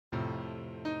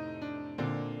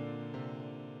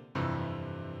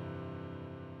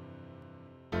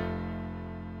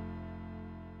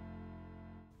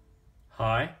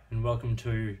Hi, and welcome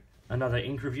to another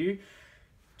ink review.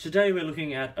 Today we're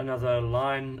looking at another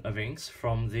line of inks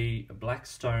from the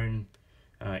Blackstone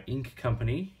ink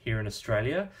company here in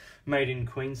Australia, made in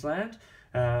Queensland.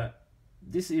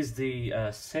 This is the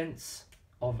Scents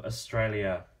of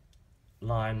Australia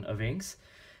line of inks,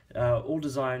 all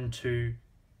designed to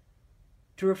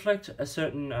reflect a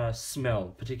certain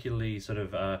smell, particularly sort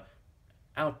of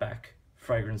outback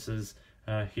fragrances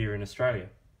here in Australia.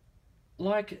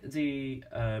 Like the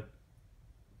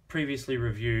previously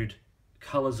reviewed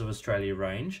Colours of Australia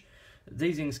range,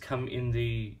 these inks come in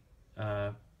the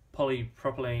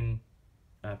polypropylene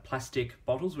plastic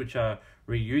bottles, which are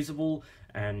reusable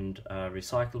and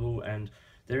recyclable, and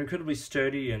they're incredibly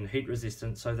sturdy and heat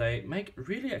resistant. So they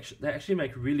actually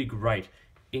make really great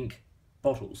ink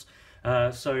bottles.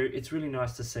 So it's really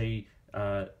nice to see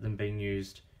them being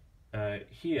used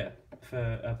here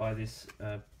by this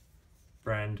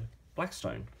brand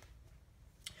Blackstone.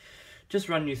 Just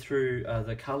run you through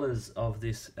the colours of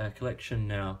this collection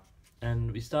now,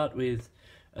 and we start with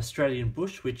Australian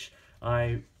Bush, which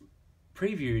I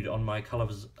previewed on my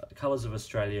Colours of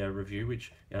Australia review,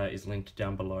 which is linked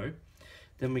down below.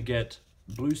 Then we get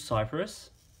Blue Cypress,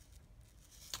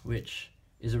 which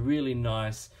is a really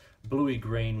nice bluey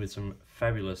green with some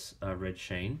fabulous red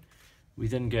sheen. We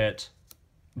then get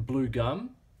Blue Gum,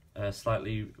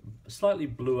 slightly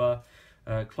bluer,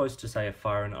 close to, say, a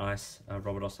Fire and Ice,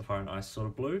 Robert Oster Fire and Ice sort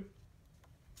of blue.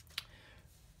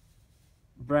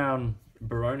 Brown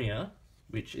Boronia,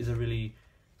 which is a really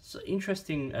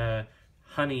interesting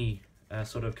honey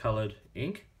sort of coloured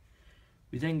ink.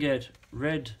 We then get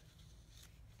Red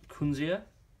Kunzea,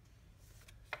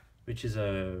 which is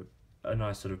a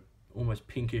nice sort of almost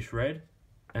pinkish red,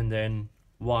 and then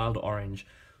Wild Orange,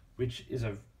 which is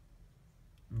a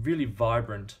really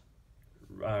vibrant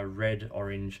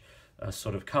red-orange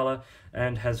sort of colour,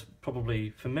 and has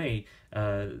probably, for me,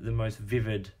 the most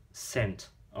vivid scent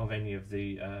of any of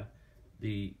the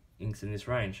inks in this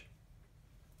range.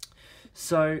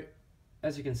 So,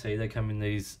 as you can see, they come in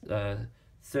these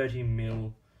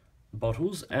 30ml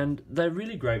bottles, and they're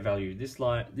really great value.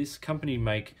 This company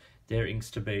make their inks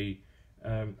to be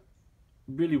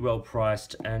really well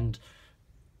priced and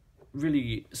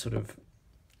really sort of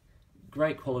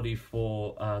great quality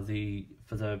for the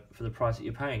price that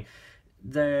you're paying.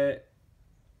 A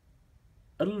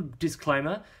little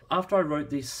disclaimer: after I wrote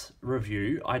this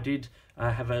review, I did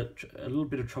have a little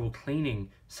bit of trouble cleaning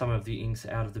some of the inks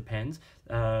out of the pens.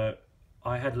 I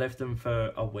had left them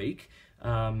for a week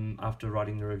after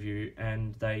writing the review,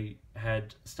 and they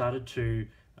had started to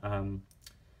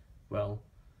well,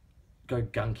 go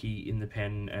gunky in the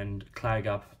pen and clag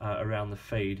up around the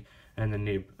feed and the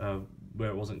nib, where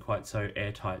it wasn't quite so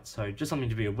airtight. So just something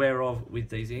to be aware of with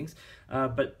these inks,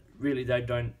 but really that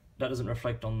doesn't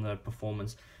reflect on the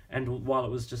performance. And while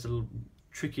it was just a little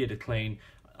trickier to clean,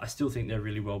 I still think they're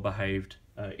really well behaved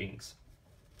inks.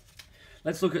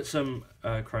 Let's look at some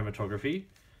chromatography.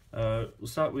 We'll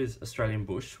start with Australian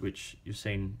Bush, which you've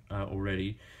seen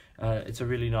already. It's a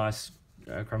really nice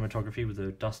chromatography with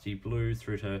a dusty blue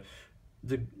through to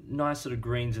the nice sort of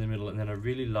greens in the middle, and then a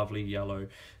really lovely yellow.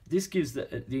 This gives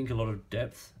the ink a lot of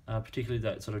depth, particularly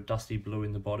that sort of dusty blue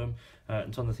in the bottom.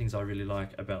 It's one of the things I really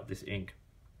like about this ink.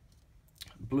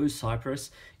 Blue Cypress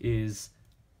is,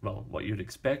 well, what you'd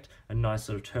expect, a nice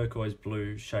sort of turquoise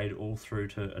blue shade all through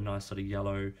to a nice sort of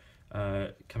yellow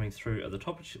coming through at the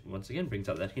top, which once again brings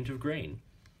up that hint of green.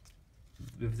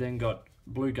 We've then got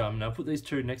Blue Gum. Now, I put these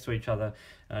two next to each other,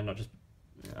 not just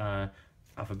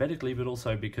alphabetically, but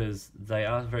also because they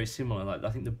are very similar. Like, I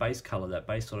think the base color, that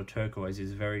base sort of turquoise,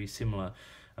 is very similar.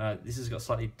 This has got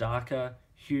slightly darker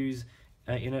hues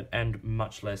in it and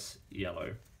much less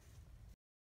yellow.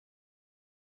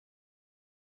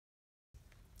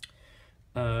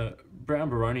 Brown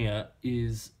Boronia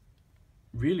is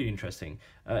really interesting.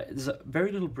 There's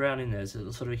very little brown in there. There's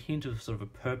a sort of a hint of sort of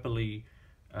a purpley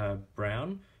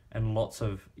brown and lots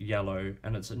of yellow,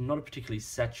 and it's not a particularly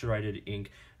saturated ink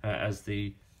as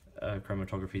the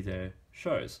chromatography there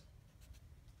shows.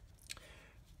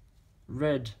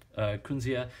 Red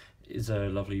Kunzea is a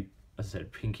lovely, as I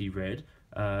said, pinky red,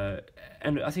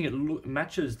 and I think it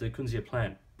matches the Kunzea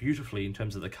plant beautifully in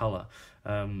terms of the colour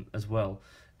as well.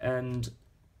 And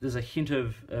there's a hint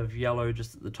of yellow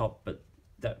just at the top, but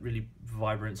that really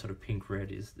vibrant sort of pink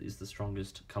red is the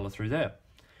strongest colour through there.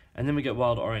 And then we get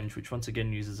Wild Orange, which once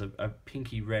again uses a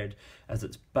pinky red as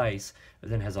its base, but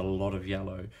then has a lot of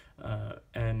yellow.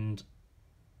 And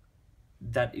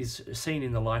that is seen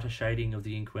in the lighter shading of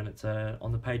the ink when it's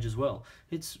on the page as well.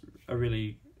 It's a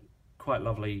really quite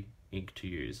lovely ink to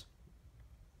use.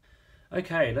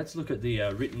 Okay, let's look at the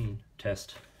written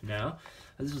test now.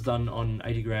 This was done on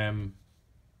 80 gram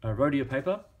Rhodia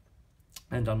paper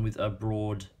and done with a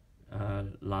broad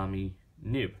Lamy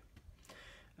nib.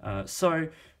 So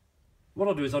what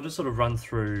I'll do is I'll just sort of run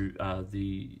through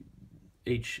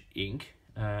each ink,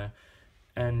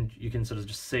 and you can sort of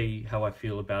just see how I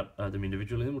feel about them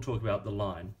individually. Then we'll talk about the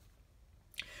line.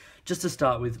 Just to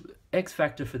start with, X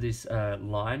factor for this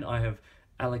line I have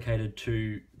allocated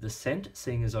to the scent,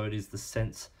 seeing as though it is the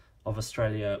Scents of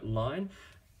Australia line.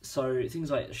 So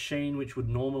things like sheen, which would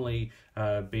normally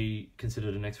be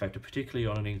considered an X factor, particularly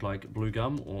on an ink like Blue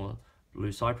Gum or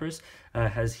Blue Cypress,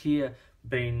 has here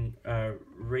been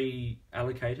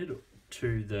reallocated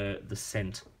to the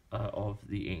scent of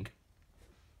the ink.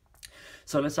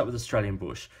 So let's start with Australian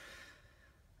Bush.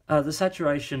 The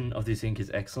saturation of this ink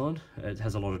is excellent. It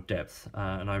has a lot of depth,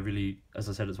 and I really, as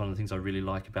I said, it's one of the things I really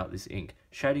like about this ink.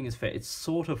 Shading is fair. It's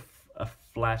sort of a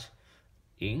flat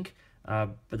ink,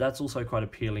 but that's also quite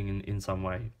appealing in some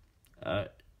way.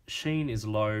 Sheen is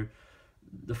low.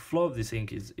 The flow of this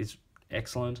ink is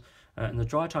excellent, and the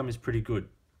dry time is pretty good.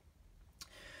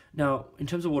 Now, in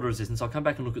terms of water resistance, I'll come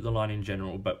back and look at the line in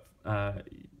general, but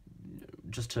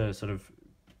just to sort of,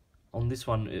 on this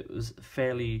one, it was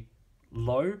fairly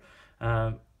low,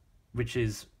 which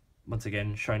is once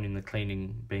again shown in the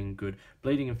cleaning being good.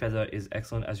 Bleeding and feather is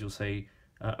excellent, as you'll see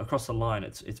across the line.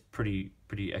 It's pretty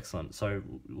excellent. So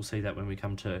we'll see that when we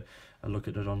come to look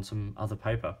at it on some other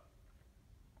paper.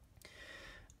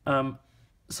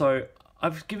 So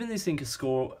I've given this ink a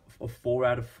score of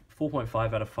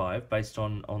 4.5 out of 5 based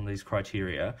on these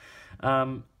criteria.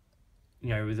 You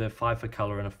know, with a 5 for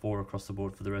colour and a 4 across the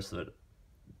board for the rest of it.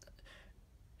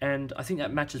 And I think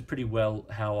that matches pretty well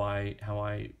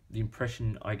the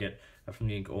impression I get from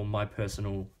the ink, or my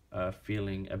personal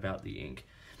feeling about the ink.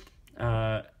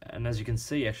 And as you can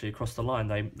see, actually across the line,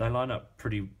 they line up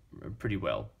pretty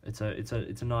well. It's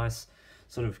a nice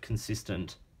sort of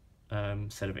consistent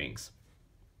set of inks.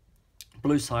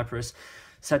 Blue Cypress,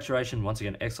 saturation once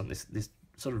again excellent. This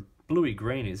sort of bluey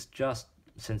green is just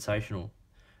sensational.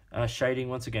 Shading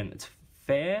once again, it's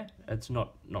fair. It's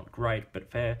not great,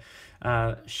 but fair.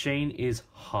 Sheen is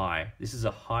high. This is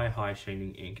a high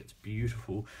sheening ink. It's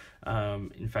beautiful.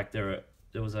 In fact, there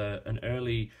was an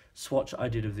early swatch I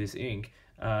did of this ink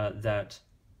that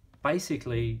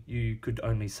basically you could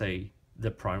only see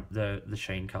the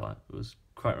sheen color. It was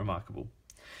quite remarkable.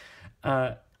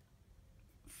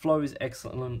 Flow is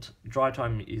excellent. Dry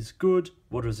time is good.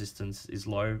 Water resistance is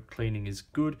low. Cleaning is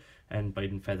good, and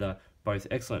bleed and feather both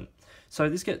excellent. So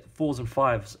this gets 4s and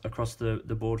 5s across the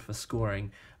board for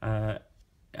scoring,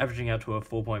 averaging out to a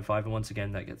 4.5, and once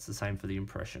again that gets the same for the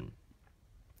impression.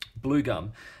 Blue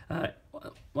Gum,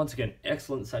 once again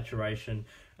excellent saturation,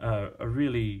 a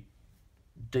really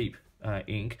deep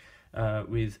ink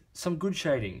with some good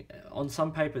shading. On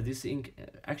some paper this ink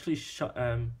actually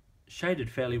shaded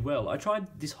fairly well. I tried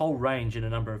this whole range in a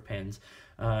number of pens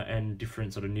and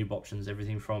different sort of nib options,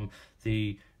 everything from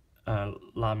the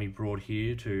Lamy Broad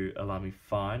here to a Lamy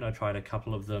Fine. I tried a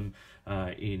couple of them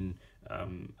in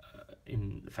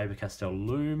Faber-Castell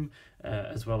Loom,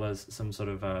 as well as some sort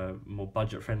of more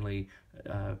budget-friendly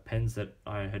pens that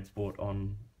I had bought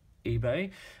on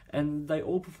eBay, and they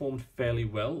all performed fairly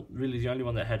well. Really, the only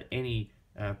one that had any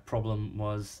problem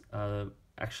was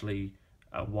actually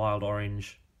a Wild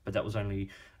Orange, but that was only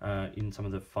in some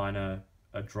of the finer,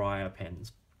 drier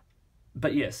pens.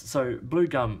 But yes, so Blue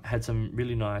Gum had some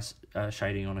really nice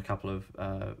shading on a couple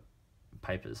of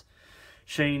papers.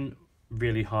 Sheen,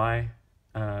 really high,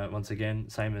 once again,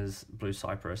 same as Blue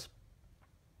Cypress.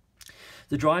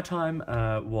 The dry time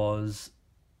was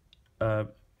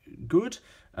good,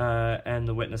 and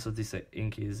the wetness of this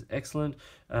ink is excellent.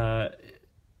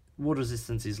 Water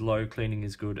resistance is low, cleaning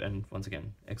is good, and once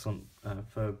again, excellent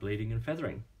for bleeding and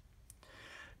feathering.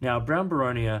 Now, Brown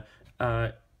Boronia,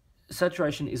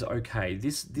 saturation is okay.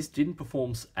 This didn't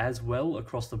perform as well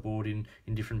across the board in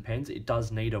different pens. It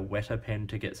does need a wetter pen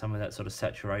to get some of that sort of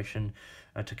saturation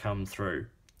to come through.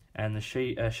 And the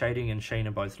shading and sheen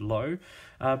are both low,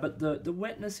 but the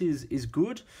wetness is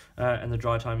good, and the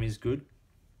dry time is good.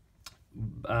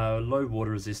 Low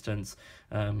water resistance,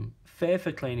 fair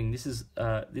for cleaning. This is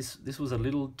this was a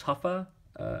little tougher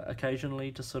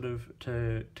occasionally to sort of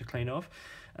to clean off,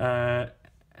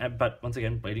 but once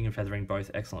again, bleeding and feathering both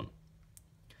excellent.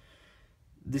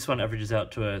 This one averages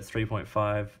out to a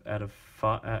 3.5 out of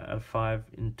 5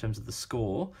 in terms of the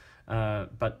score,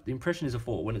 but the impression is a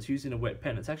 4. When it's used in a wet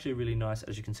pen, it's actually a really nice,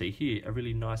 as you can see here, a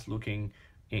really nice looking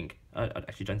ink. I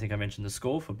actually don't think I mentioned the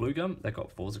score for Blue Gum. They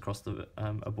got 4s across the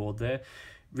board there.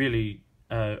 Really,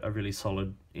 a really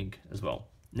solid ink as well.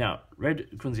 Now, Red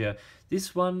Kunzea.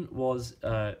 This one was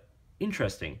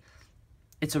interesting.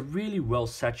 It's a really well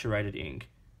saturated ink,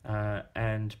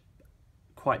 and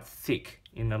quite thick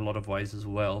in a lot of ways as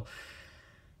well.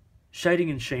 Shading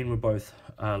and sheen were both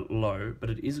low, but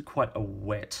it is quite a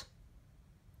wet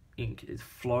ink. It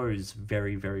flows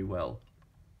very, very well.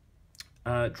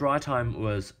 Dry time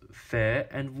was fair,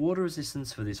 and water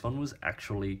resistance for this one was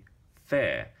actually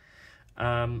fair.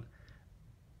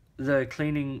 The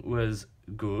cleaning was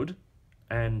good,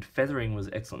 and feathering was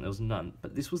excellent. There was none,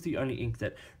 but this was the only ink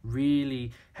that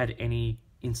really had any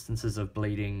instances of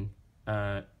bleeding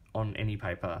on any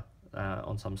paper,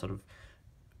 on some sort of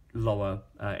lower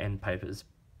end papers.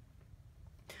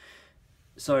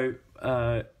 So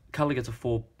colour gets a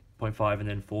 4.5 and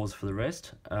then 4s for the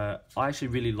rest. I actually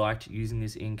really liked using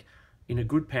this ink in a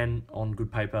good pen on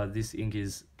good paper. This ink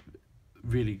is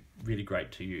really, really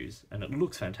great to use, and it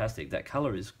looks fantastic. That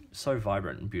colour is so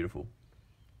vibrant and beautiful.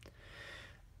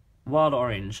 Wild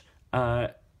Orange,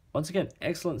 once again,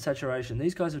 excellent saturation.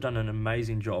 These guys have done an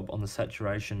amazing job on the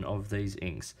saturation of these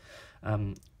inks.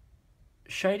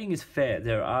 Shading is fair.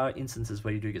 There are instances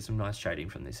where you do get some nice shading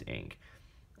from this ink,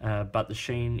 but the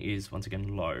sheen is once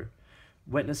again low.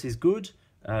 Wetness is good.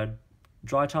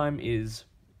 Dry time is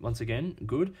once again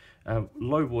good.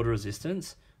 Low water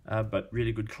resistance, but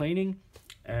really good cleaning,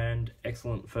 and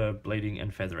excellent for bleeding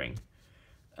and feathering.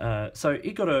 So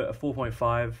it got a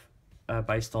 4.5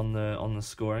 based on the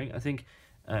scoring. I think,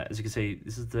 as you can see,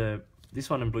 this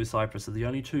one and Blue Cypress are the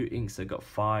only two inks that got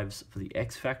 5s for the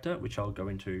X factor, which I'll go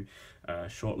into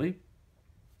shortly.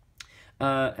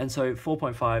 And so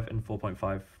 4.5 and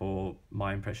 4.5 for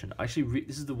my impression. Actually,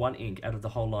 this is the one ink out of the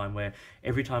whole line where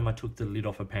every time I took the lid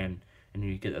off a pen, and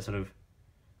you get that sort of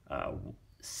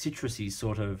citrusy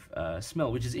sort of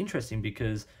smell, which is interesting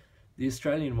because the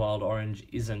Australian Wild Orange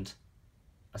isn't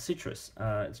a citrus.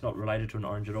 It's not related to an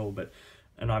orange at all,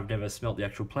 and I've never smelt the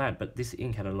actual plant, but this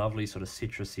ink had a lovely sort of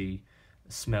citrusy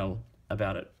smell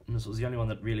about it. And this was the only one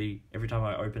that really, every time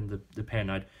I opened the pen,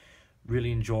 I'd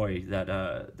really enjoy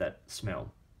that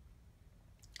smell.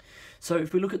 So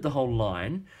if we look at the whole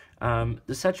line,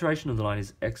 the saturation of the line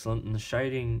is excellent, and the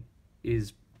shading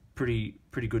is pretty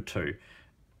good too.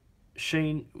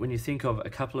 Sheen, when you think of a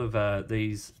couple of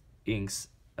these inks,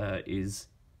 is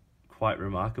quite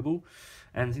remarkable,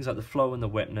 and things like the flow and the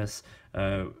wetness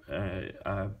and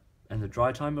the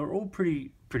dry time are all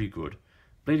pretty good.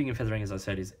 Bleeding and feathering, as I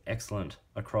said, is excellent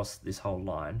across this whole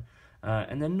line,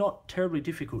 and they're not terribly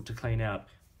difficult to clean out,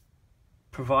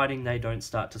 providing they don't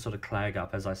start to sort of clag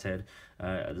up, as I said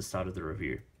at the start of the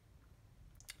review.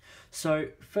 So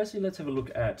firstly, let's have a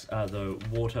look at the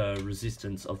water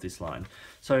resistance of this line.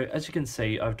 So as you can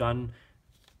see, I've done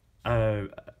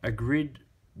a grid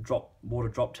water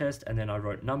drop test, and then I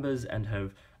wrote numbers and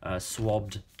have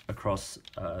swabbed across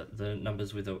the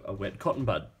numbers with a wet cotton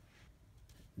bud.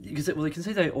 You can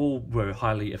see they all were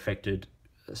highly affected.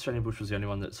 Australian Bush was the only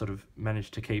one that sort of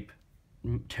managed to keep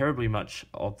terribly much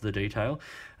of the detail,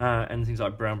 and things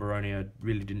like brown Boronia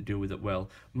really didn't deal with it well.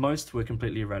 Most were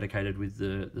completely eradicated with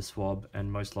the swab,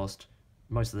 and most lost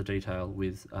most of the detail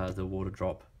with the water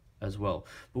drop as well.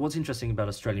 But what's interesting about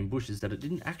Australian Bush is that it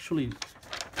didn't actually...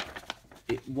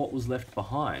 what was left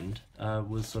behind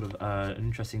was sort of an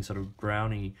interesting sort of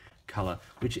browny colour,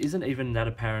 which isn't even that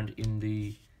apparent in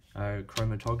the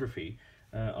chromatography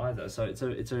either. So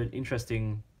it's an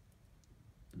interesting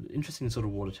sort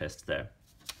of water test there.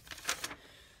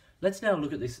 Let's now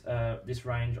look at this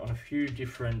range on a few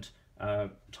different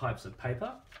types of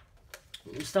paper.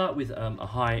 We'll start with a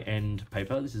high-end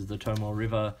paper. This is the Tomor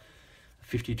River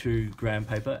 52 gram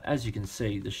paper. As you can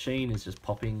see, the sheen is just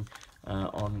popping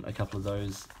on a couple of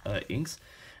those inks.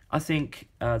 I think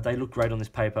they look great on this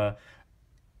paper.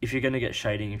 If you're going to get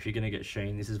shading, if you're going to get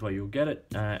sheen, this is where you'll get it,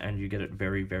 and you get it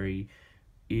very, very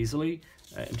easily.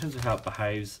 In terms of how it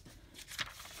behaves,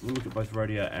 we'll look at both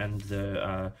Rhodia and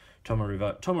the Tomor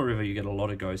River. Tomor River, you get a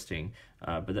lot of ghosting,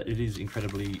 but it is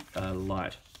incredibly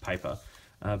light paper.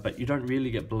 But you don't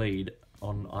really get bleed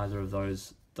on either of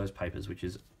those papers, which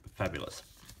is fabulous.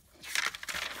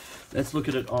 Let's look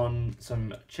at it on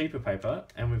some cheaper paper,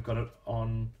 and we've got it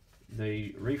on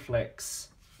the Reflex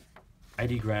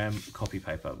 80 gram copy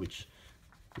paper, which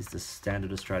is the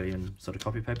standard Australian sort of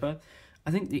copy paper.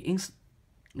 I think the inks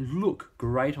look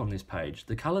great on this page.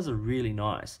 The colours are really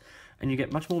nice, and you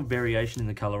get much more variation in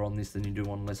the colour on this than you do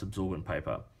on less absorbent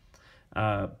paper.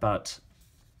 But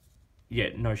yeah,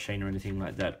 no sheen or anything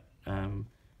like that,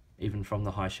 even from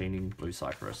the high sheening Blue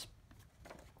Cypress.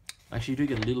 Actually, you do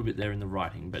get a little bit there in the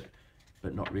writing, but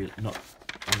not really, not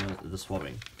on the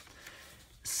swabbing.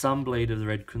 Some bleed of the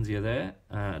red Kunzea there,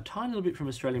 a tiny little bit from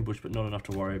Australian Bush, but not enough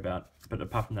to worry about. But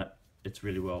apart from that, it's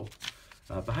really well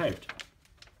behaved.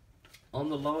 On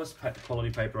the lowest quality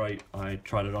paper I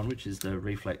tried it on, which is the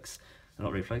Spyrex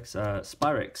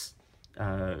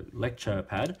lecture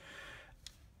pad,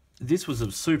 this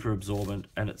was super absorbent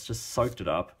and it's just soaked it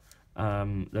up.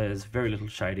 There's very little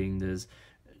shading, there's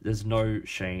no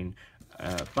sheen,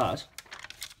 but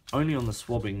only on the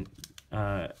swabbing,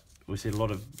 we see a lot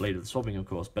of bleed of the swabbing, of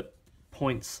course, but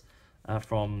points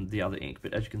from the other ink.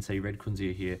 But as you can see, red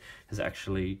Kunzea here has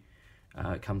actually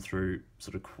come through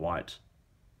sort of quite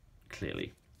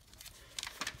clearly.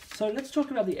 So let's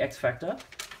talk about the X factor.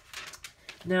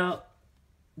 Now,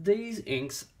 these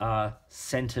inks are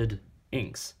scented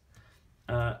inks,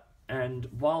 and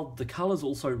while the colors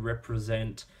also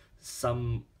represent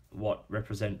the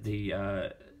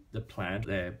plant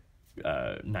they're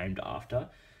named after,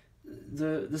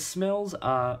 the smells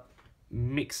are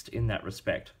mixed in that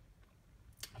respect.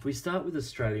 If we start with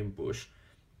Australian bush,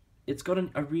 it's got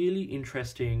a really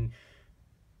interesting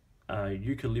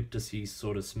eucalyptusy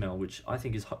sort of smell, which I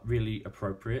think is really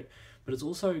appropriate, but it's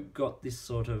also got this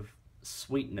sort of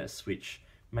sweetness which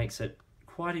makes it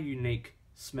quite a unique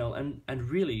smell and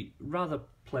really rather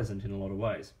pleasant in a lot of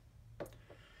ways.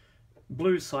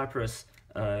 Blue Cypress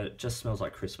just smells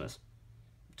like Christmas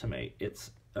to me.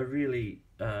 It's a really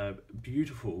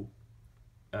beautiful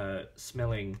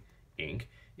smelling ink.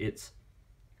 It's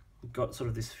got sort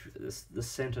of the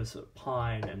scent of sort of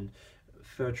pine and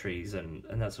fir trees and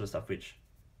that sort of stuff, which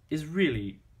is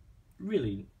really,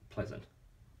 really pleasant.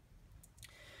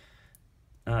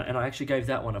 And I actually gave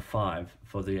that one a 5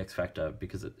 for the X Factor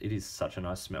because it is such a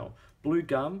nice smell. Blue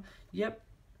gum, yep,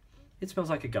 it smells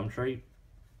like a gum tree.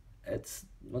 It's,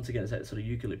 once again, it's that sort of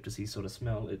eucalyptusy sort of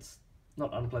smell. It's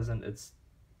not unpleasant.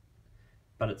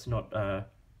 But it's not a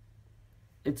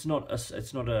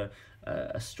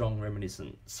strong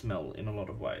reminiscent smell in a lot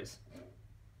of ways.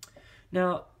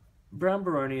 Now, brown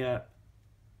Boronia,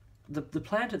 the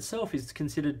plant itself is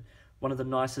considered one of the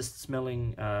nicest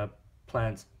smelling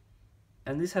plants,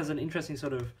 and this has an interesting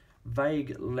sort of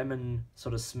vague lemon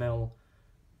sort of smell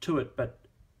to it, but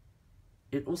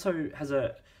it also has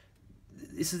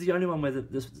this is the only one where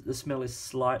the smell is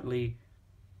slightly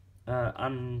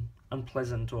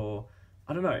unpleasant, or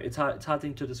I don't know, it's a hard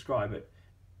thing to describe it.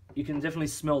 You can definitely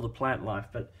smell the plant life,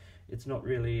 but it's not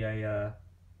really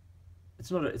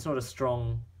it's not a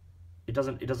strong, it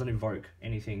doesn't evoke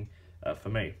anything for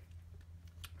me.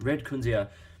 Red Kunzea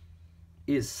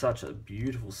is such a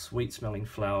beautiful, sweet smelling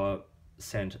flower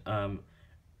scent.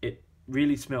 It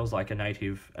really smells like a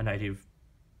native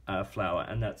flower,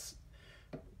 and that's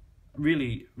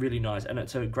really, really nice, and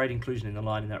it's a great inclusion in the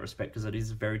line in that respect because it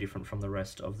is very different from the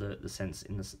rest of the scents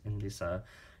in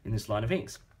this line of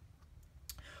inks.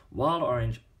 Wild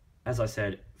Orange, as I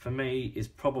said, for me is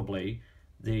probably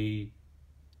the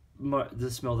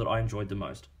smell that I enjoyed the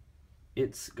most.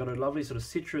 It's got a lovely sort of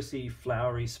citrusy,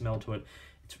 flowery smell to it.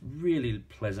 It's really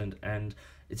pleasant, and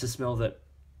it's a smell that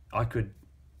I could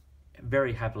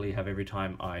very happily have every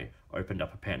time I opened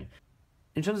up a pen.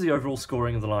 In terms of the overall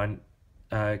scoring of the line,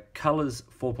 colours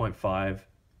 4.5,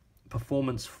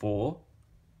 performance 4,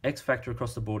 X factor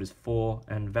across the board is 4,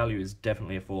 and value is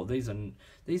definitely a 4. These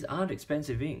aren't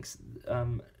expensive inks.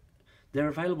 They're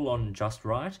available on Just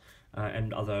Right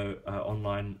and other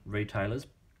online retailers,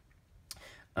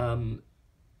 and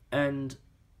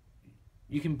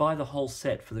you can buy the whole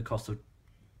set for the cost of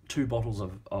 2 bottles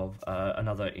of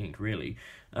another ink. Really,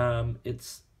 the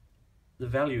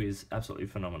value is absolutely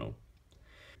phenomenal.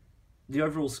 The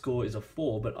overall score is a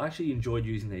 4, but I actually enjoyed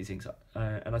using these inks,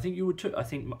 and I think you would too. I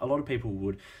think a lot of people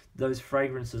would. Those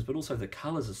fragrances, but also the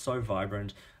colours are so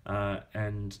vibrant,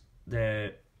 and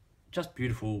they're just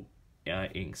beautiful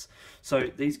inks. So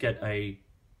these get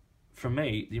from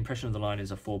me, the impression of the line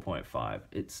is a 4.5.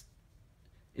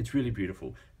 It's really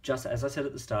beautiful. Just as I said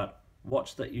at the start,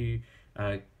 watch that you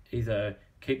either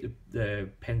keep the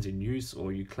pens in use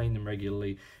or you clean them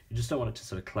regularly. You just don't want it to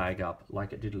sort of clag up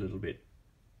like it did a little bit.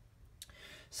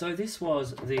 So this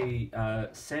was the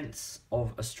Scents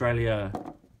of Australia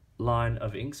line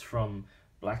of inks from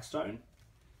Blackstone.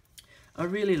 A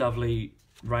really lovely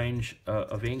range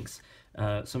of inks,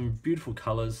 some beautiful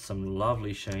colours, some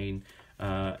lovely sheen,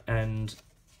 and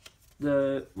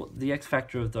the X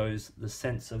factor of the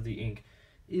scents of the ink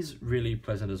is really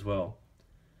pleasant as well.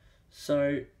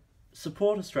 So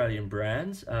support Australian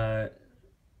brands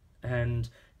and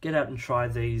get out and try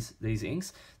these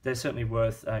inks. They're certainly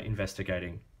worth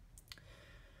investigating.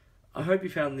 I hope you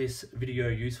found this video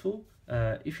useful.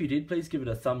 If you did, please give it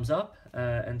a thumbs up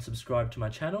and subscribe to my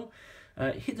channel.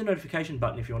 Hit the notification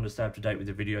button if you want to stay up to date with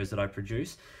the videos that I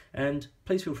produce, and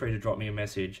please feel free to drop me a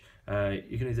message.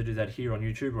 You can either do that here on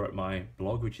YouTube or at my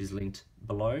blog, which is linked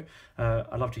below.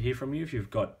 I'd love to hear from you if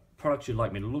you've got products you'd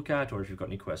like me to look at, or if you've got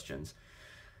any questions.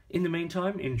 In the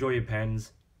meantime, enjoy your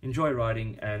pens, enjoy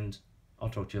writing, and I'll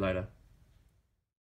talk to you later.